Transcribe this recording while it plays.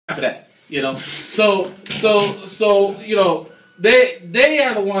for that, you know. So you know, they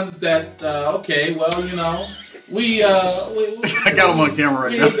are the ones that okay, well, you know, we I got them on camera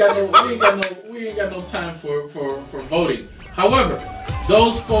right now. We ain't got no time for voting. However,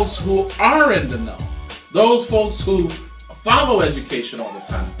 those folks who are in the know, those folks who follow education all the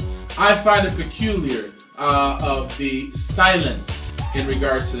time, I find it peculiar of the silence in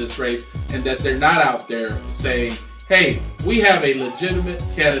regards to this race, and that they're not out there saying, hey, we have a legitimate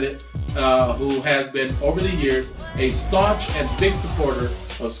candidate who has been, over the years, a staunch and big supporter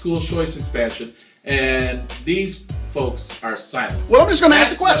of school choice expansion, and these folks are silent. Well, I'm just going to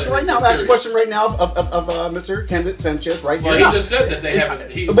ask a question right now. Ask a question right now of Mr. Candidate Sanchez right well, now. He just said that they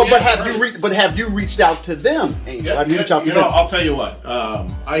haven't. But have you reached out to them, Angel? Have you reached out to them? I'll tell you what.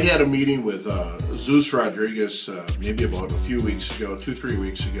 I had a meeting with Zeus Rodriguez maybe about a few weeks ago, 2-3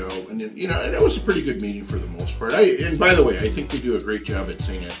 weeks ago, and then, and it was a pretty good meeting for the most part. And by the way, I think they do a great job at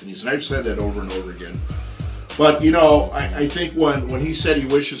St. Anthony's, and I've said that over and over again. But, I think when he said he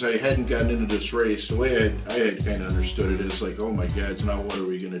wishes I hadn't gotten into this race, the way I had kind of understood it is like, oh my God, now what are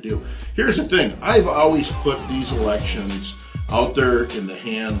we going to do? Here's the thing. I've always put these elections out there in the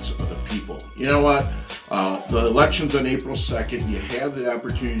hands of the people. You know what? The election's on April 2nd. You have the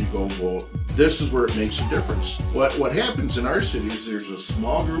opportunity to go vote. This is where it makes a difference. What happens in our city is there's a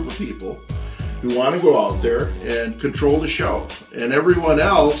small group of people who want to go out there and control the show, and everyone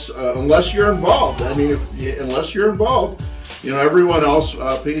else, unless you're involved. I mean, unless you're involved, everyone else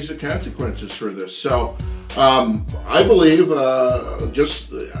pays the consequences for this. So, I believe,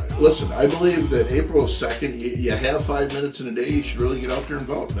 listen. I believe that April 2nd, you have 5 minutes in a day. You should really get out there and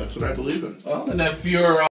vote. That's what I believe in. Well, and if you're